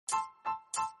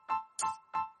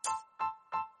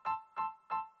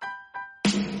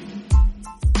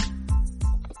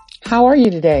How are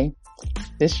you today?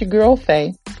 This your girl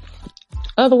Faye,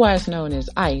 otherwise known as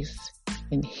Ice.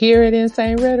 And here at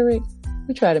Insane Rhetoric,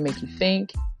 we try to make you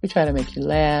think, we try to make you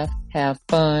laugh, have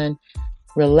fun,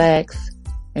 relax,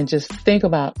 and just think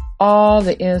about all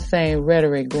the insane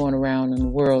rhetoric going around in the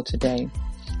world today.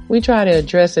 We try to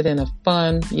address it in a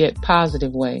fun yet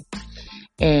positive way.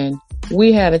 And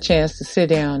we had a chance to sit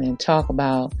down and talk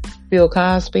about Bill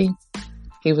Cosby.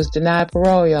 He was denied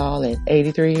parole, y'all, at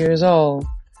 83 years old.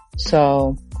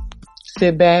 So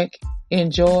sit back,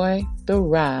 enjoy the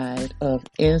ride of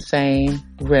insane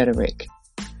rhetoric.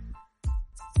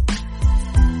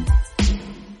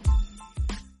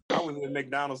 I was at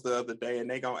McDonald's the other day and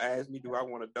they gonna ask me, do I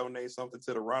want to donate something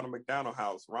to the Ronald McDonald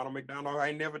House? Ronald McDonald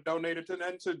ain't never donated to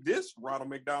nothing to this Ronald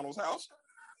McDonald's house.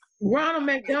 Ronald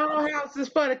McDonald House is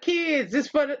for the kids. It's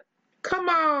for the... Come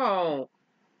on.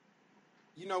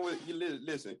 You know what? You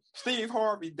listen. Steve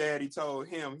Harvey daddy told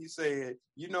him, he said,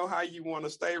 you know how you want to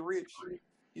stay rich?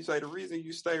 He said, the reason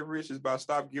you stay rich is by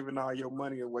stop giving all your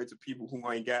money away to people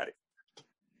who ain't got it.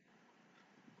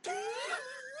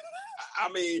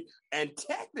 I mean, and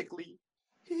technically,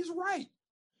 he's right.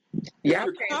 Yeah,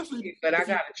 but I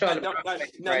got to try to...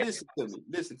 Now, listen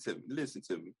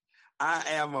to me. I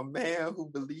am a man who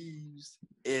believes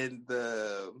in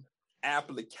the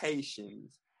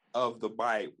applications of the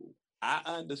Bible. I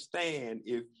understand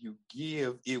if you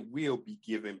give, it will be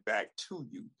given back to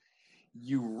you.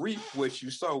 You reap what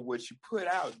you sow, what you put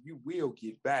out, you will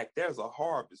get back. There's a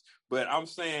harvest. But I'm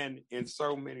saying in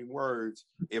so many words,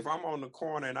 if I'm on the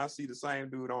corner and I see the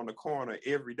same dude on the corner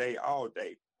every day, all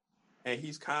day, and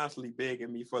he's constantly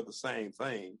begging me for the same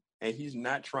thing, and he's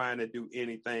not trying to do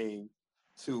anything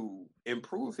to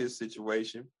improve his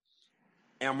situation,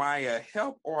 am I a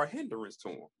help or a hindrance to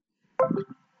him?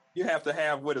 You have to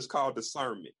have what is called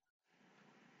discernment.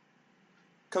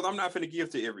 Because I'm not going to give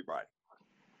to everybody.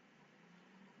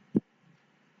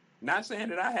 Not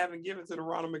saying that I haven't given to the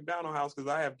Ronald McDonald House, because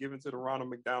I have given to the Ronald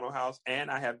McDonald House, and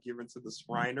I have given to the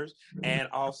Shriners, and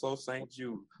also St.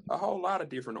 Jude. A whole lot of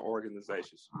different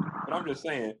organizations. But I'm just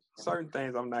saying, certain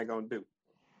things I'm not going to do.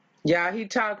 Yeah, he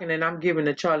talking, and I'm giving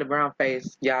the Charlie Brown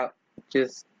face. Y'all,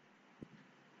 just...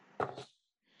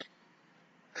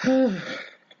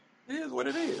 It is what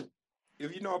it is.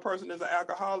 If you know a person is an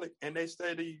alcoholic and they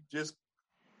steady just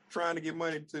trying to get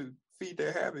money to feed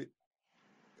their habit,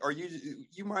 or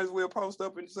you might as well post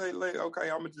up and say, like,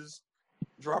 okay, I'm gonna just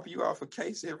drop you off a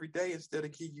case every day instead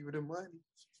of give you the money.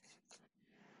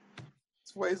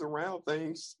 It's ways around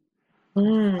things.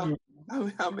 I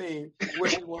mean,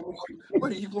 what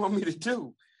do you want me to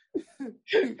do?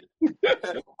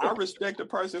 I respect a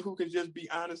person who can just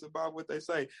be honest about what they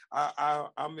say.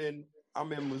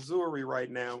 I'm in Missouri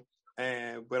right now,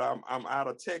 but I'm out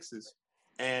of Texas,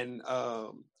 and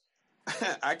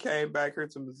I came back here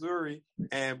to Missouri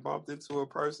and bumped into a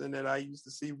person that I used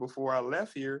to see before I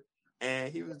left here,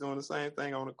 and he was doing the same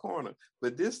thing on the corner.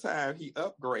 But this time he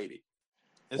upgraded.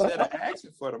 Instead of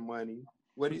asking for the money,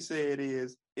 what he said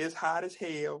is, it's hot as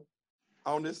hell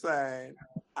on this side.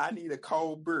 I need a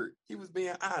cold beer. He was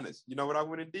being honest. You know what I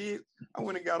went and did? I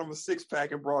went and got him a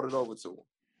 6-pack and brought it over to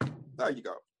him. There you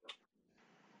go.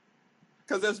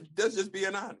 Because that's just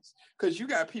being honest. Because you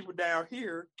got people down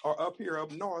here or up here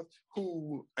up north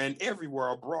who, and everywhere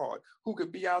abroad, who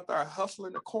could be out there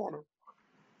hustling the corner,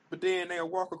 but then they'll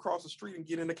walk across the street and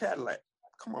get in the Cadillac.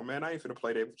 Come on, man. I ain't finna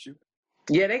play that with you.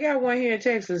 Yeah, they got one here in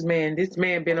Texas, man. This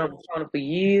man been on the corner for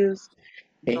years.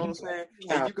 You know what I'm saying?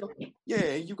 And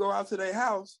you go out to their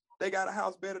house, they got a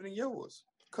house better than yours.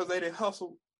 Because they didn't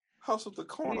hustle the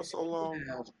corner so long.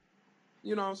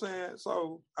 You know what I'm saying?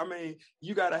 So, I mean,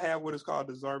 you got to have what is called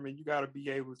discernment. You got to be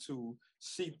able to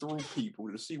see through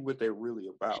people to see what they're really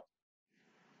about.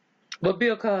 But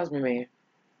Bill Cosby, man.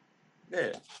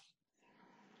 Yeah.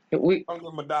 Don't give him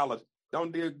 $1.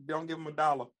 Don't give him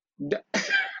 $1.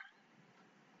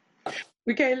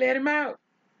 We can't let him out.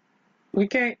 We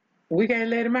can't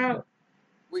let him out.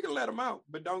 We can let him out,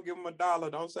 but don't give him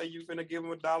 $1. Don't say you finna give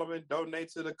him $1 and donate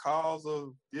to the cause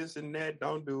of this and that.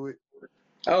 Don't do it.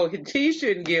 Oh, he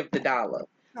shouldn't give the $1.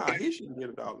 No, he shouldn't give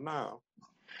 $1. No.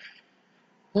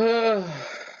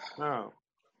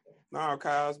 No,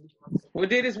 Cosby. Well,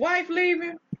 did his wife leave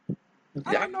him?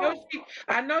 I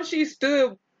know she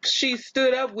stood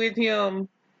up with him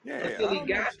until he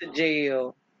got to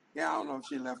jail. Yeah, I don't know if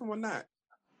she left him or not.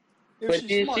 If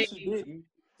she's smart, she didn't.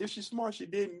 If she's smart, she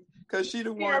didn't. Because she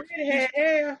the one. Already had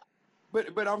hair.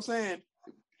 But I'm saying,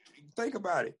 think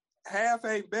about it. Half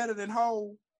ain't better than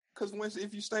whole. Because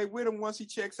if you stay with him, once he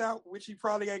checks out, which he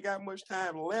probably ain't got much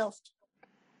time left,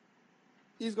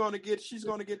 she's gonna get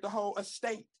the whole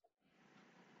estate.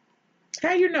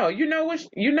 How you know? You know what?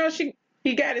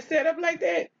 He got it set up like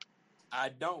that. I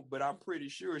don't, but I'm pretty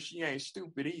sure she ain't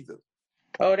stupid either.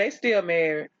 Oh, they still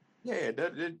married. Yeah,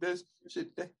 that's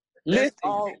shit. That's Listen,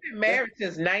 all. they've been married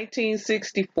since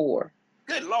 1964.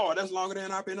 Good Lord, that's longer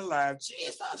than I've been alive.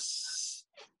 Jesus.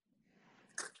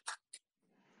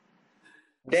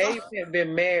 They have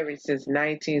been married since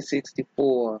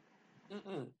 1964.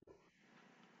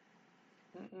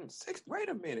 Wait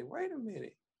a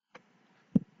minute.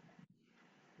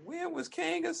 When was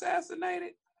King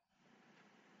assassinated?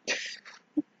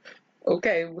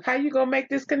 Okay, how you gonna make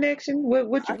this connection?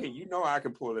 What I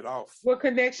can pull it off. What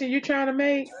connection you trying to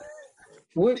make?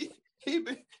 What? He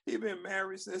been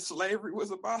married since slavery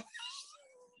was abolished.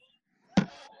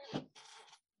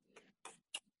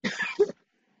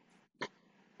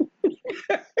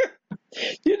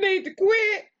 You need to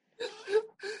quit.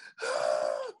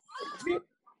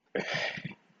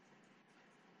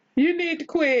 You need to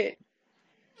quit.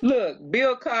 Look,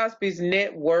 Bill Cosby's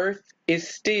net worth is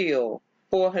still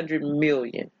 $400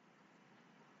 million.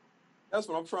 That's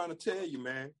what I'm trying to tell you,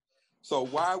 man. So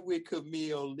why would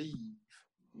Camille leave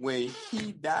when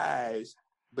he dies?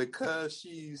 Because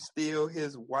she's still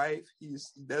his wife.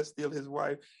 That's still his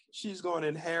wife. She's going to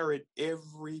inherit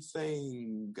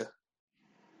everything.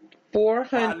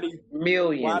 $400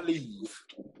 million.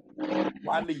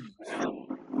 Why leave?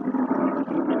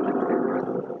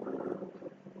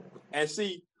 And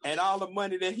see, and all the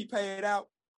money that he paid out,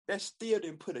 that still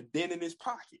didn't put a dent in his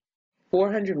pocket.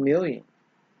 $400 million.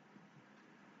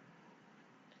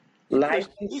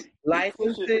 Licenses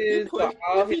for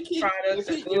all his products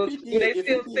and books. Do they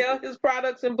still sell his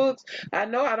products and books? I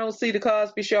know I don't see the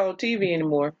Cosby Show on TV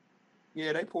anymore.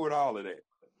 Yeah, they poured all of that.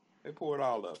 They poured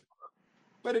all of it.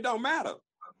 But it don't matter.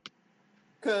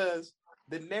 Because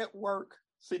the network,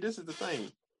 see, this is the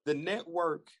thing. The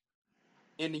network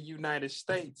in the United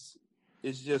States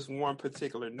is just one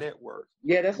particular network.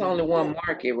 Yeah, that's only one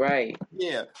market, right?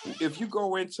 Yeah. If you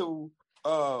go into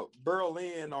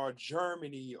Berlin or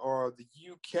Germany or the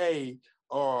UK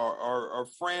or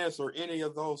France or any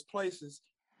of those places,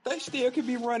 they still could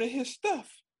be running his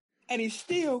stuff. And he's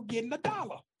still getting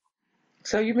 $1.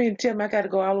 So you mean to tell me I got to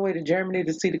go all the way to Germany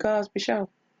to see the Cosby Show?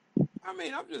 I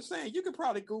mean, I'm just saying, you could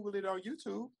probably Google it on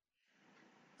YouTube.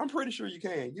 I'm pretty sure you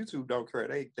can. YouTube don't care.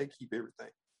 They keep everything.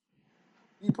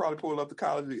 You can probably pull up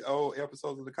the old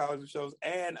episodes of the Cosby Shows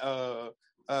and what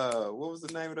was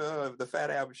the name of the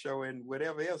Fat Albert Show and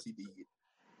whatever else he did.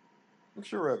 I'm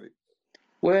sure of it.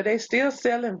 Well, they still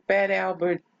selling Fat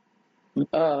Albert,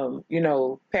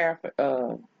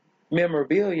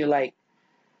 memorabilia. Like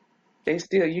you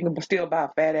can still buy a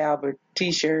Fat Albert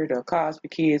T-shirt or Cosby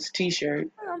Kids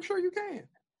T-shirt. Yeah, I'm sure you can.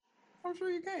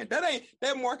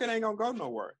 That market ain't gonna go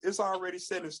nowhere. It's already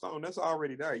set in stone. That's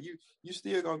already there. You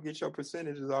still gonna get your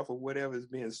percentages off of whatever is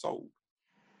being sold.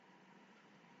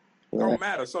 Don't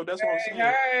matter. So that's what I'm saying.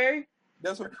 Hey.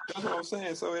 That's what I'm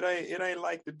saying. So it ain't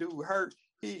like the dude hurt.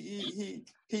 He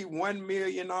 1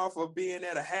 million off of being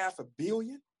at $500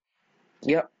 million.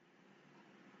 Yep.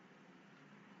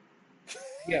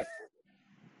 Yep.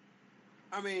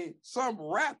 I mean, some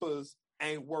rappers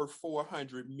ain't worth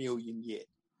 400 million yet.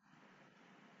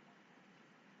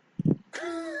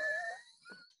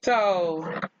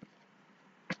 So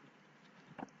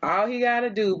all he got to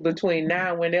do between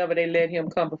now and whenever they let him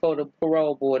come before the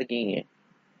parole board again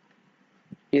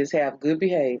is have good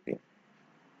behavior,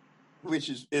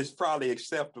 which is probably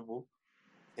acceptable,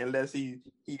 unless he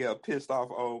a pissed off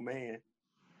old man.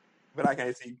 But I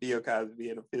can't see Bill Cosby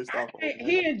being a pissed off old man.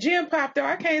 He and Jim Pop though.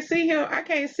 I can't see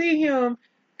him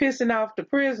pissing off the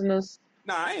prisoners.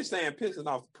 No, I ain't saying pissing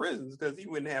off the prisoners because he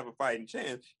wouldn't have a fighting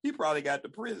chance. He probably got the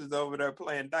prisoners over there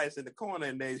playing dice in the corner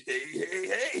and they,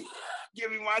 hey, give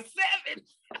me my 7.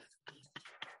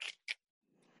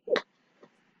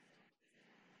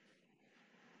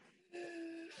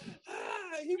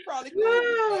 He probably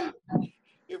cool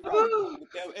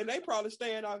with them. And they probably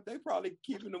staying off. They probably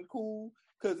keeping them cool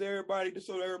because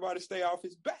everybody stay off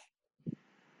his back.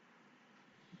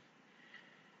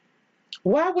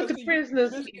 Why would the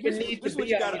prisoners even need to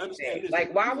be on his back?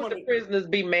 Like, why would the prisoners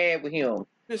be mad with him?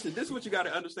 Listen, this is what you got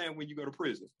to understand when you go to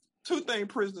prison. 2 things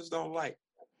prisoners don't like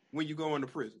when you go into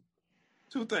prison.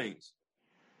 2 things.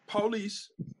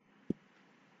 Police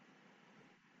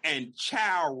and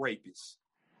child rapists.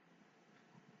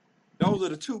 Those are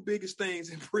the 2 biggest things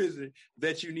in prison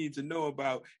that you need to know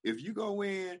about. If you go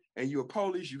in and you're a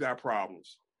police, you got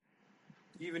problems.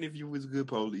 Even if you was good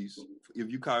police,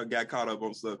 if you got caught up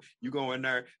on stuff, you go in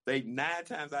there, 9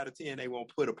 times out of 10, they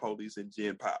won't put a police in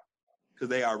Gen Pop because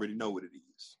they already know what it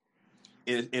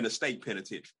is in a state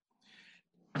penitentiary.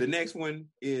 The next one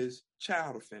is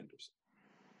child offenders.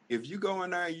 If you go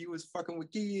in there and you was fucking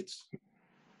with kids,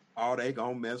 all they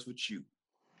gonna mess with you.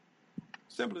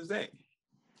 Simple as that.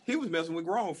 He was messing with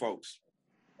grown folks.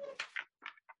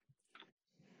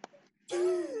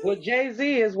 Well,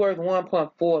 Jay-Z is worth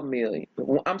 1.4 million.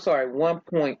 I'm sorry,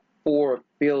 1.4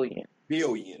 billion.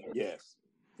 Billion, yes.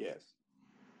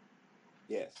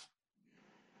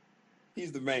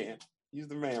 He's the man. He's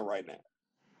the man right now.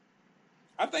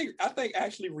 I think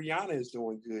actually Rihanna is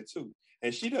doing good too.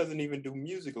 And she doesn't even do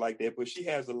music like that, but she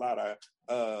has a lot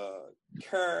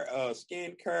of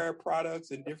skin care products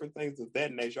and different things of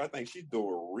that nature. I think she's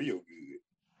doing real good.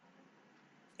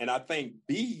 And I think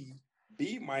B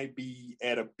might be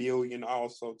at $1 billion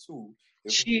also too.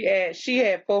 She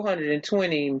had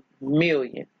 420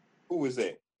 million. Who is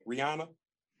that? Rihanna?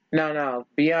 No,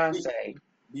 Beyonce.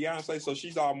 Beyonce, so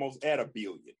she's almost at $1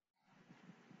 billion.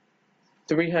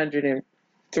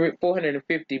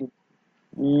 450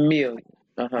 million.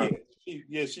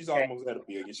 Yeah, she's almost at $1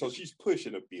 billion. So she's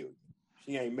pushing $1 billion.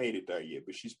 She ain't made it there yet,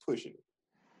 but she's pushing it.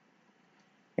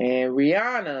 And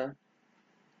Rihanna,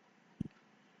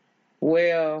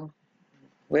 well,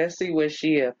 let's see where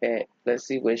she up at. Let's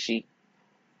see.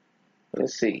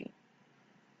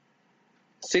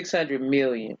 600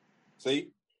 million. See?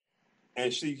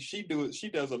 And she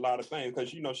does a lot of things because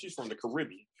she's from the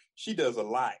Caribbean. She does a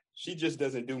lot. She just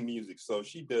doesn't do music, so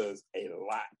she does a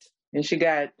lot. And she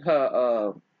got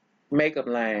her makeup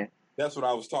line. That's what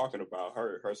I was talking about.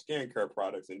 Her skincare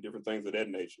products and different things of that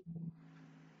nature.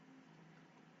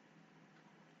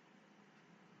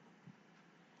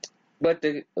 But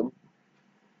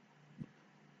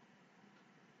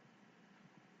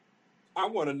I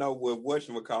want to know what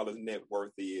whatchamacallit's net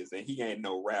worth is, and he ain't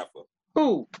no rapper.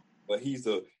 Who? But he's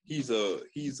a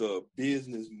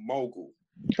business mogul.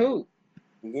 Who?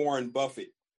 Warren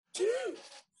Buffett.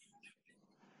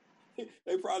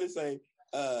 They probably say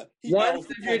he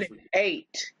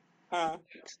 108. Huh?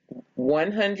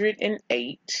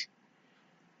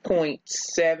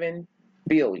 108.7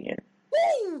 billion.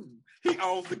 Woo! He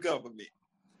owns the government.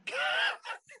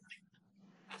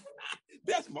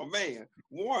 That's my man.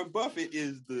 Warren Buffett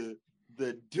is the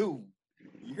dude.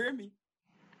 You hear me?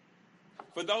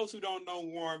 For those who don't know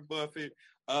Warren Buffett,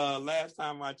 last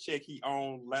time I checked, he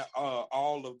owned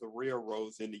all of the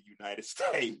railroads in the United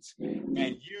States.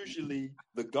 And usually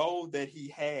the gold that he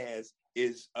has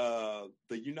is the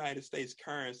United States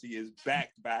currency is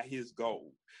backed by his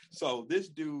gold. So this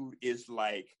dude is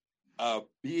like a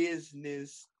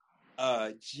business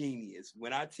genius.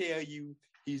 When I tell you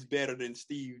he's better than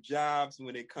Steve Jobs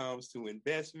when it comes to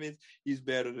investments, he's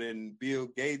better than Bill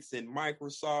Gates and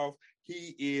Microsoft.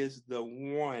 He is the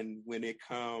one when it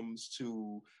comes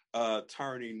to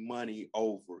turning money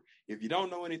over. If you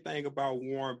don't know anything about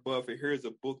Warren Buffett, here's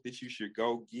a book that you should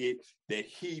go get that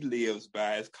he lives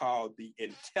by. It's called The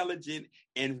Intelligent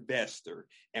Investor.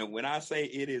 And when I say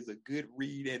it is a good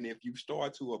read, and if you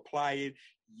start to apply it,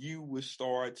 you will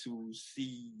start to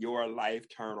see your life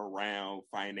turn around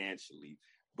financially.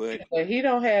 But he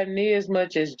don't have near as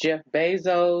much as Jeff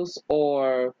Bezos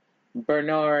or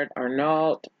Bernard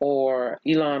Arnault or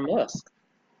Elon Musk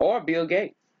or Bill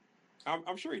Gates.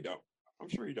 I'm sure he don't.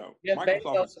 Jeff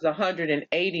Bezos is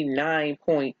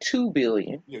 189.2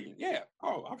 billion. Yeah.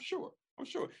 Oh, I'm sure.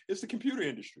 It's the computer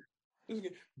industry.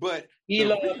 But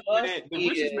Elon the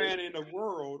richest man in the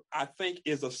world, I think,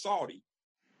 is a Saudi,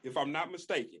 if I'm not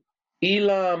mistaken.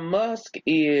 Elon Musk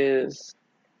is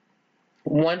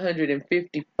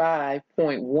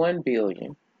 155.1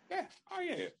 billion. Yeah. Oh,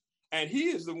 yeah. And he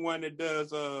is the one that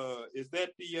does, is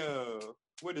that the,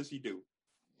 what does he do?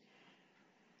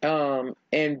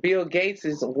 And Bill Gates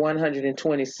is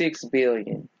 126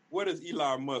 billion. What does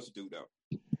Elon Musk do, though?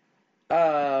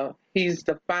 He's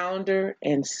the founder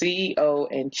and CEO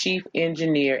and chief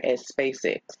engineer at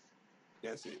SpaceX.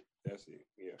 That's it.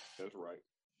 Yeah, that's right.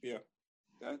 Yeah.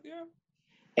 Yeah.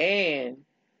 And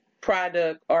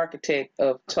product architect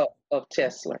of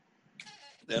Tesla.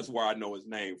 That's where I know his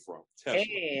name from. Tesla.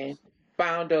 And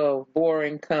founder of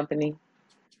Boring Company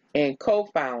and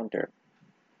co-founder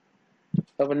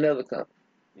of another company.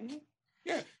 Mm-hmm.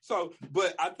 Yeah. So,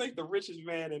 but I think the richest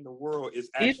man in the world is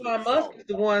actually Elon Musk is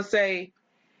the one say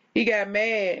he got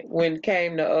mad when it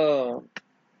came to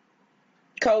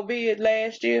COVID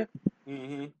last year.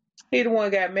 Mm-hmm. He the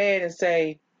one got mad and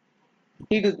say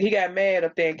he got mad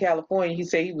up there in California. He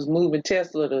said he was moving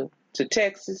Tesla to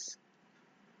Texas.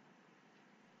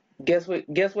 Guess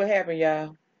what happened,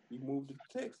 y'all? He moved it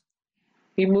to Texas.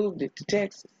 He moved it to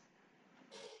Texas.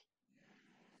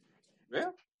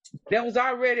 Yeah. There was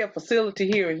already a facility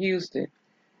here in Houston,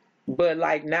 but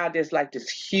like now there's like this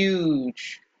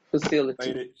huge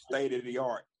facility. State of the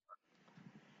art.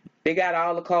 They got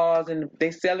all the cars and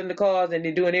they selling the cars and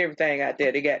they're doing everything out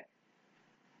there. They got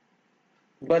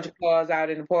a bunch of cars out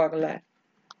in the parking lot.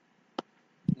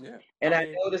 Yeah. And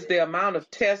I noticed the amount of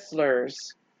Teslas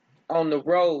on the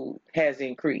road has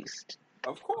increased.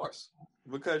 Of course,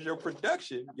 because your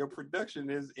production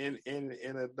is in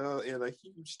a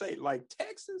huge state like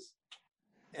Texas,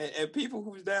 and people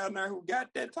who's down there who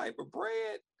got that type of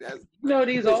bread.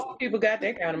 These old people got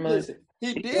that kind of money. Listen,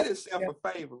 he did himself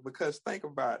a favor, because think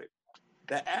about it.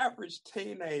 The average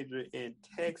teenager in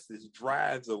Texas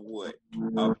drives a what?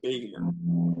 A Beamer.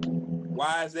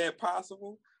 Why is that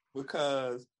possible?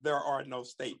 Because there are no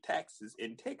state taxes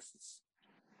in Texas.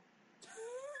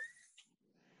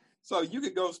 So you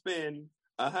could go spend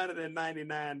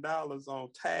 $199 on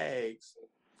tags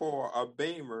for a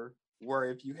Beamer, where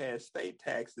if you had state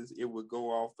taxes, it would go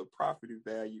off the property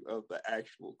value of the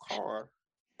actual car,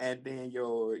 and then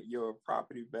your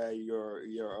property value,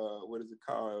 your what is it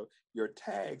called? Your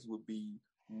tags would be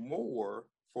more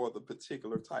for the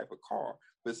particular type of car.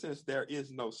 But since there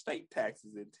is no state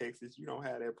taxes in Texas, you don't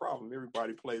have that problem.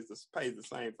 Everybody pays the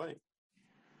same thing.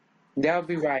 That would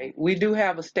be right. We do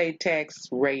have a state tax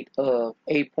rate of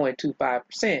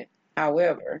 8.25%.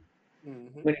 However,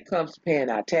 when it comes to paying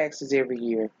our taxes every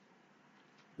year,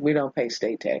 we don't pay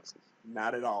state taxes.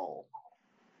 Not at all.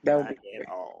 Not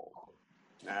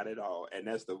at all. And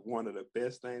that's one of the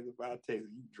best things about Texas.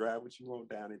 You drive what you want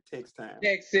down in Texas time.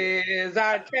 Texas,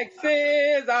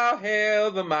 all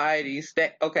hail the mighty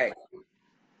state. Okay.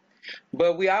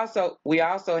 But we also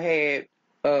had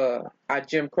our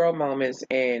Jim Crow moments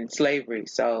and slavery.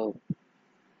 So.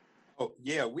 Oh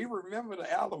yeah, we remember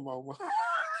the Alamo.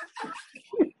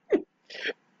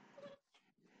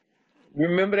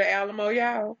 Remember the Alamo,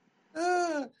 y'all?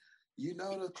 The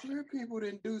clear people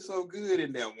didn't do so good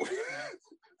in that one.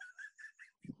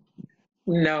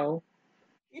 No.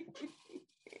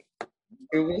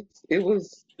 It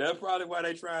was. That's probably why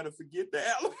they trying to forget the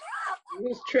Alamo. It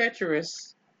was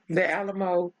treacherous. The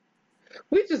Alamo.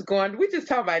 We just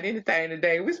talk about anything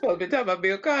today. We supposed to be talking about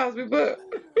Bill Cosby, but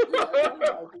we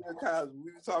were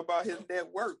talking about his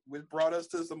network, which brought us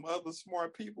to some other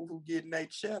smart people who getting their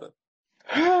cheddar.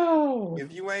 Oh.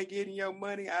 If you ain't getting your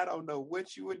money, I don't know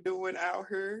what you were doing out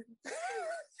here.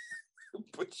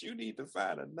 But you need to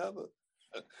find another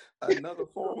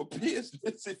form of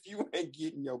business if you ain't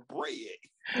getting your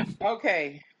bread.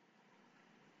 Okay.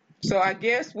 So I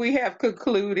guess we have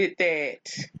concluded that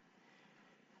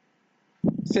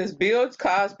since Bill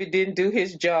Cosby didn't do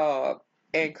his job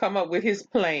and come up with his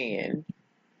plan,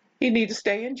 he need to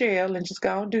stay in jail and just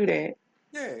go and do that.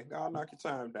 Yeah, go knock your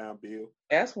time down, Bill.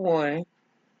 That's one.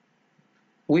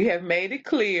 We have made it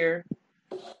clear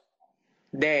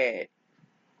that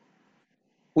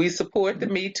we support the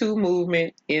Me Too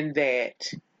movement in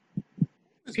that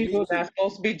people are not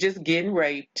supposed to be just getting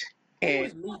raped. Who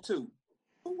is Me Too?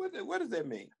 What does that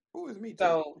mean? Who is Me Too?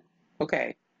 So,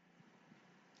 okay.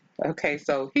 Okay,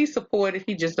 so he supported.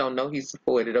 He just don't know he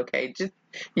supported. Okay,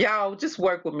 just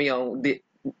work with me on this.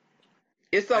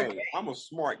 It's okay. Hey, I'm a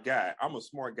smart guy.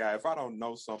 If I don't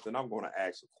know something, I'm going to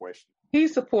ask a question. He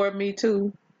support Me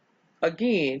Too.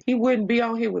 Again, he wouldn't be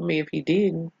on here with me if he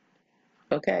didn't.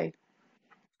 Okay.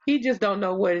 He just don't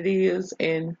know what it is,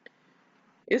 and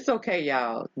it's okay,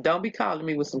 y'all. Don't be calling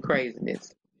me with some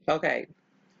craziness. Okay.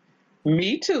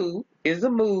 Me Too is a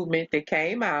movement that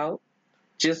came out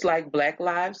just like Black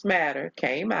Lives Matter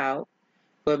came out,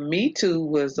 but Me Too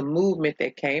was a movement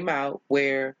that came out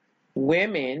where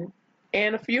women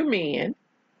and a few men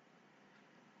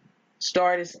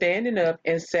started standing up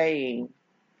and saying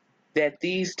that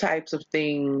these types of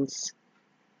things,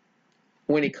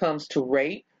 when it comes to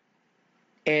rape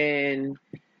and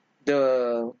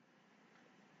the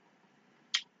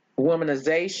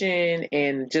womanization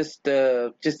and just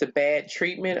the bad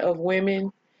treatment of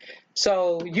women.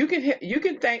 So you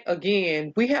can thank,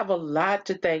 again, we have a lot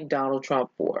to thank Donald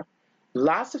Trump for.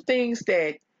 Lots of things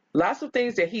that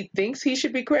he thinks he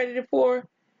should be credited for,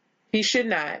 he should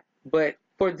not. But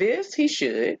for this, he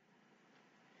should.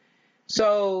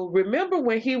 So remember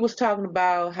when he was talking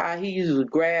about how he used to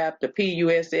grab the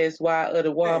P-U-S-S-Y of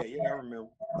the Walmart? Yeah, I remember.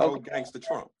 Old gangster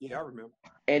Trump. Yeah, I remember.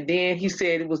 And then he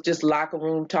said it was just locker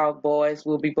room talk, boys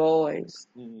will be boys.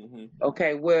 Mm-hmm.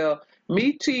 Okay, well,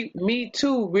 Me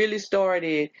Too really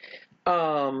started,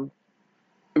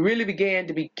 really began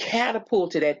to be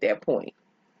catapulted at that point.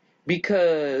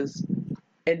 Because,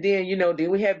 and then, then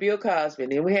we had Bill Cosby,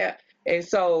 and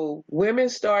so women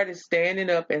started standing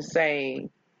up and saying,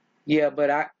 yeah, but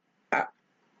I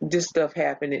this stuff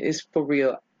happened. It's for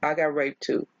real. I got raped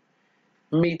too.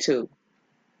 Me too.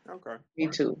 Okay. Me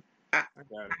too. I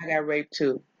got raped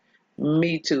too.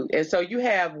 Me too. And so you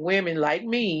have women like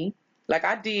me, like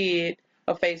I did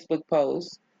a Facebook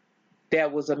post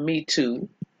that was a Me Too.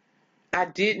 I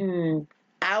didn't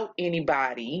out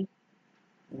anybody.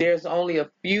 There's only a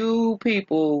few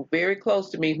people very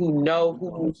close to me who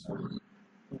know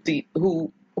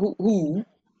who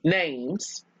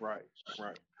names. Right.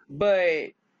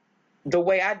 But the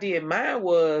way I did mine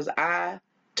was I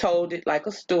told it like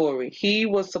a story. He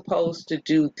was supposed to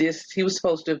do this. He was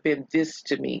supposed to have been this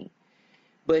to me,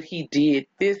 but he did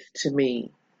this to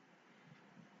me.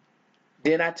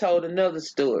 Then I told another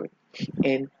story,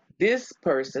 and this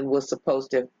person was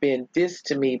supposed to have been this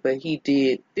to me, but he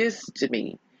did this to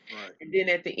me. Right. And then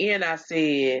at the end, I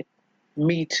said,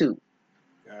 "Me too."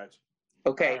 Gotcha.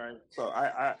 Okay. All right. So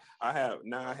I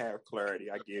have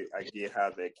clarity. I get how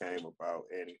that came about,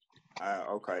 and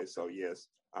okay. So yes,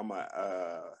 I'm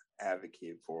a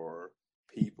advocate for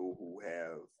people who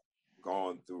have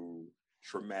gone through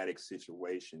traumatic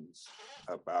situations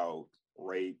about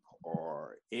rape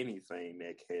or anything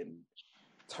that can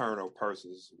turn a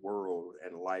person's world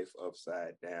and life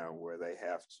upside down, where they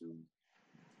have to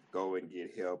go and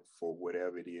get help for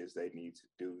whatever it is they need to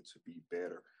do to be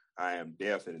better. I am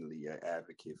definitely an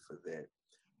advocate for that.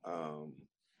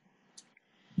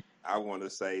 I want to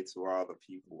say to all the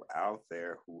people out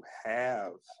there who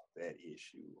have that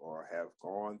issue or have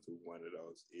gone through one of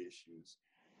those issues,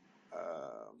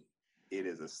 it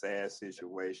is a sad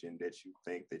situation that you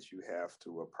think that you have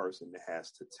to, a person that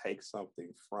has to take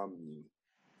something from you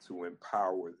to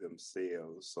empower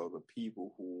themselves. So the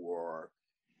people who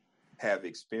have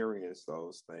experienced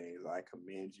those things, I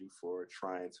commend you for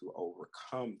trying to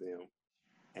overcome them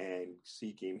and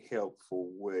seeking help for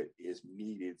what is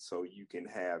needed so you can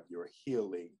have your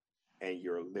healing and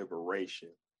your liberation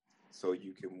so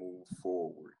you can move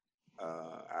forward.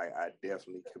 I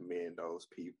definitely commend those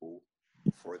people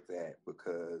for that,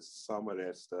 because some of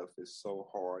that stuff is so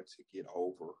hard to get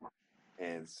over.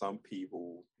 And some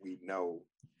people we know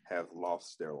have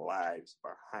lost their lives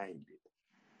behind it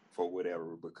for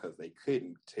whatever, because they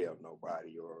couldn't tell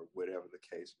nobody or whatever the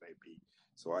case may be.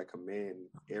 So I commend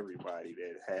everybody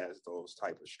that has those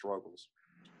type of struggles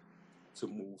to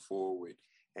move forward.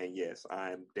 And yes,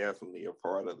 I'm definitely a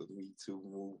part of the Me Too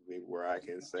movement, where I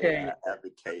can say I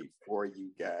advocate for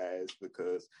you guys,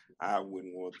 because I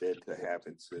wouldn't want that to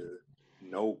happen to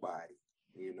nobody,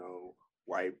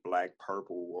 white, black,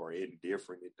 purple, or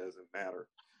indifferent. It doesn't matter.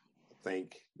 I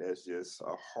think that's just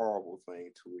a horrible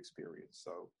thing to experience.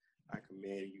 So I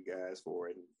commend you guys for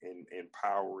it and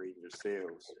empowering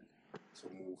yourselves to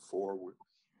move forward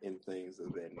in things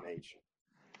of that nature.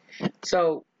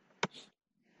 So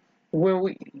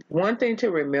one thing to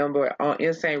remember on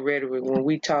Insane Rhetoric, when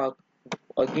we talk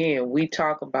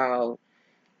about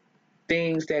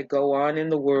things that go on in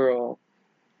the world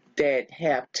that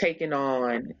have taken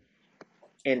on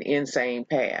an insane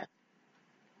path.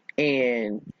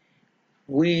 And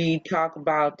we talk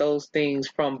about those things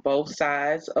from both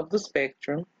sides of the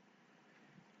spectrum.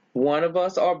 One of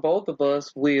us or both of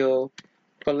us will,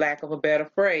 for lack of a better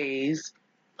phrase,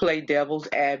 play devil's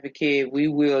advocate. We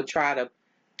will try to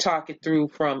talk it through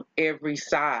from every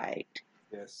side.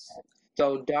 Yes.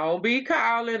 So don't be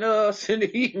calling us and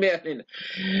emailing,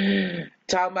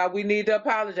 talking about we need to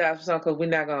apologize for something, because we're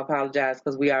not going to apologize,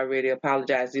 because we already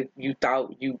apologized. If you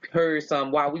thought you heard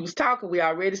something while we was talking, we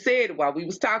already said it. While we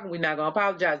was talking, we're not going to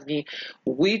apologize again.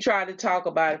 We try to talk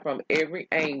about it from every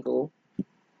angle,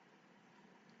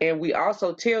 and we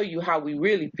also tell you how we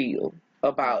really feel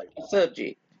about the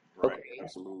subject. Right, okay?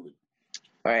 Absolutely.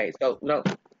 All right, so no,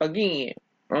 again,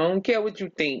 I don't care what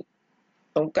you think.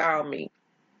 Don't call me.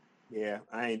 Yeah,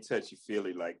 I ain't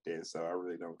touchy-feely like that, so I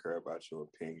really don't care about your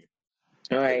opinion.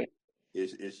 All right.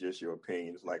 It's just your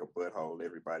opinion. It's like a butthole.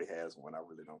 Everybody has one. I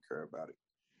really don't care about it.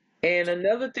 And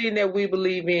another thing that we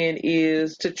believe in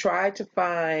is to try to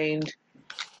find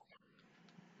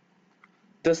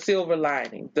the silver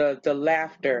lining, the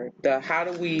laughter, the how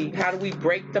do we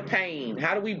break the pain?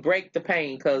 How do we break the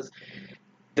pain? Because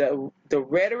the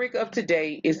rhetoric of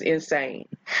today is insane.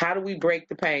 How do we break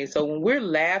the pain? So when we're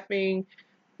laughing,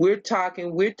 we're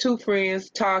talking, we're two friends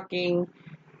talking.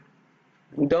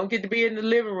 We don't get to be in the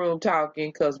living room talking,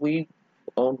 because we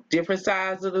on different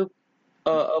sides of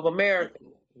America.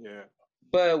 Yeah.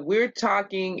 But we're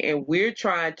talking and we're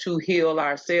trying to heal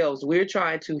ourselves. We're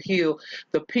trying to heal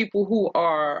the people who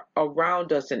are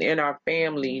around us and in our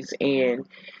families. And,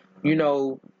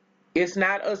 it's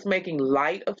not us making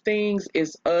light of things.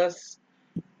 It's us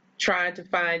trying to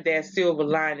find that silver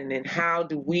lining. And how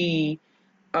do we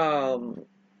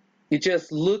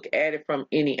just look at it from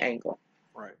any angle?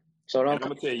 Right. So I'm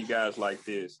gonna tell you guys like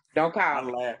this. Don't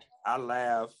call. I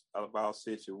laugh about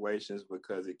situations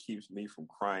because it keeps me from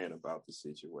crying about the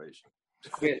situation.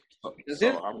 Yeah. This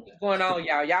is what's going on,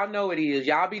 y'all. Y'all know it is.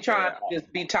 Y'all be trying to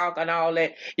just be talking all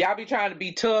that. Y'all be trying to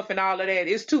be tough and all of that.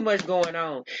 It's too much going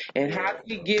on. And how do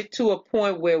we get to a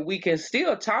point where we can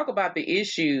still talk about the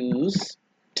issues,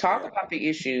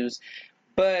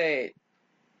 but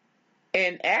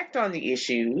and act on the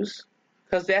issues,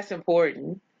 because that's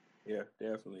important. Yeah,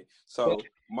 definitely. So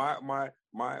my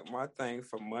thing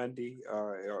for Monday,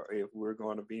 if we're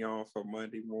going to be on for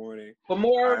Monday morning,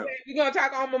 Memorial Day. We're gonna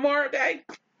talk on Memorial Day.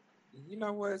 You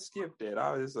know what? Skip that.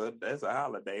 That's a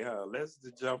holiday, huh? Let's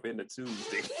just jump into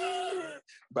Tuesday.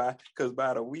 Because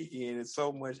by the weekend, it's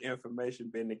so much information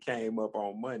that came up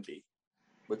on Monday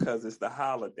because it's the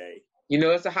holiday. You know,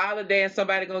 it's a holiday and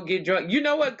somebody gonna get drunk. You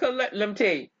know what? Let me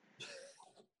tell you.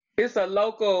 It's a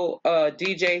local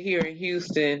DJ here in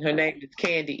Houston. Her name is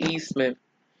Candy Eastman,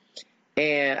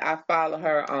 and I follow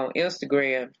her on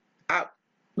Instagram.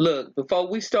 Look, before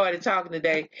we started talking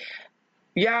today,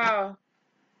 y'all,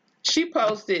 she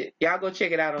posted. Y'all go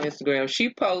check it out on Instagram.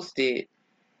 She posted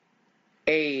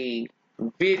a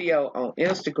video on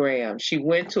Instagram. She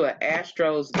went to an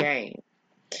Astros game.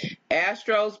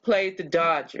 Astros played the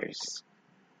Dodgers.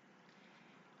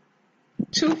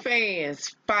 Two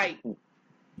fans fighting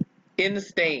in the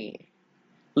stand.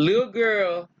 Little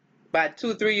girl, about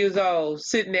 2 or 3 years old,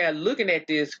 sitting there looking at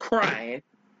this, crying.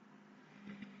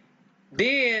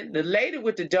 Then the lady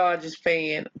with the Dodgers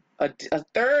fan, a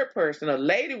third person, a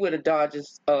lady with a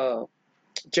Dodgers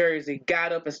jersey,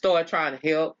 got up and started trying to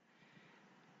help.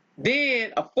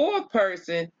 Then a fourth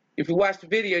person, if you watch the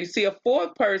video, you see a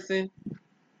fourth person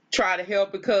try to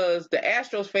help because the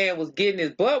Astros fan was getting his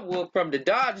butt whooped from the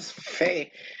Dodgers fan.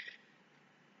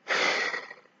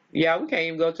 Yeah, we can't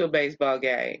even go to a baseball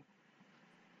game.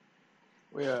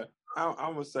 Well, I'm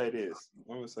gonna say this.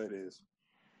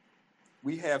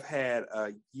 We have had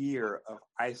a year of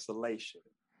isolation,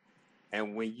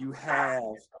 and when you have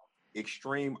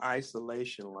extreme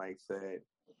isolation like that,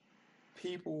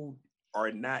 people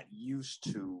are not used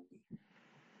to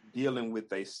dealing with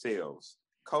themselves.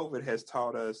 COVID has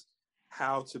taught us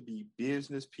how to be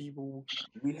business people.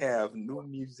 We have new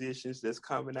musicians that's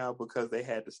coming out because they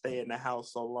had to stay in the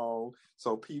house so long.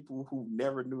 So people who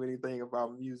never knew anything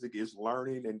about music is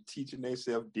learning and teaching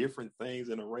themselves different things,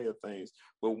 an array of things.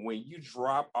 But when you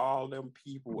drop all them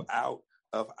people out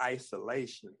of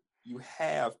isolation, you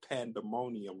have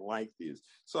pandemonium like this.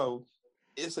 So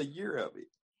it's a year of it.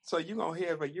 So you're going to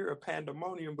have a year of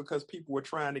pandemonium because people are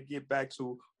trying to get back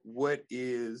to what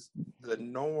is the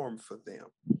norm for them.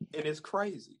 And it's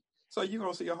crazy. So you're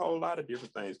going to see a whole lot of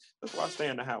different things. That's why I stay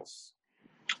in the house.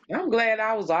 I'm glad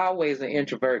I was always an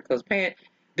introvert because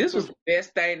this was the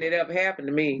best thing that ever happened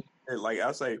to me. Like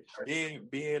I say,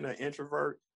 being an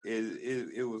introvert,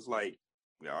 it was like,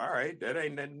 all right, that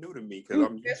ain't nothing new to me because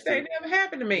I'm used to it. That never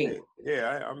happened to me.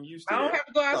 Yeah, I'm used to it. I don't have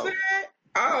to go outside?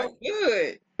 Oh,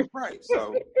 good. Right.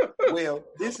 So, well,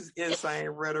 this is Insane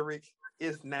Rhetoric.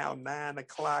 It's now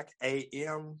 9:00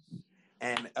 a.m.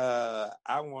 And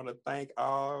I want to thank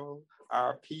all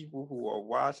our people who are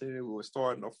watching, who are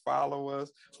starting to follow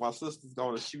us. My sister's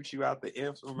going to shoot you out the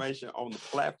information on the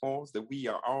platforms that we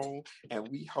are on. And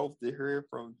we hope to hear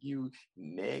from you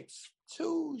next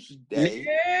Tuesday.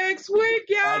 Next week,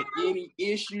 y'all. Any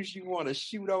issues you want to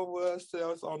shoot over us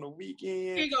on the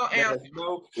weekend, let us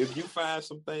know. If you find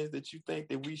some things that you think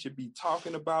that we should be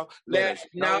talking about, let us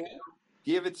know.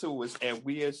 Give it to us, and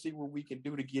we'll see what we can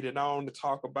do to get it on, to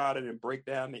talk about it and break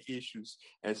down the issues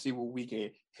and see what we can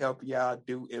help y'all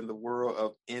do in the world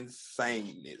of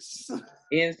insaneness.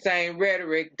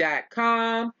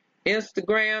 InsaneRhetoric.com,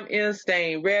 Instagram,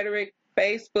 Insane Rhetoric,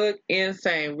 Facebook,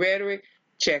 Insane Rhetoric.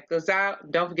 Check us out.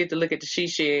 Don't forget to look at the She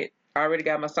Shed. I already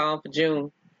got my song for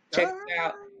June. Check us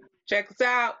out. Check us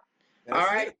out. All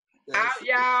right. Out,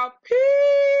 y'all.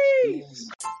 Peace.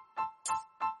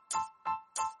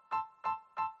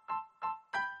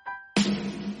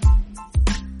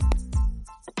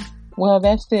 Well,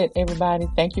 that's it, everybody.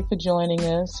 Thank you for joining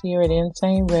us here at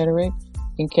Insane Rhetoric.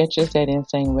 You can catch us at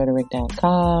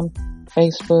InsaneRhetoric.com,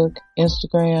 Facebook,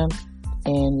 Instagram,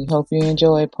 and we hope you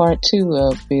enjoy part 2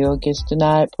 of Bill Gets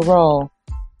Denied Parole.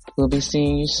 We'll be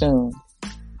seeing you soon.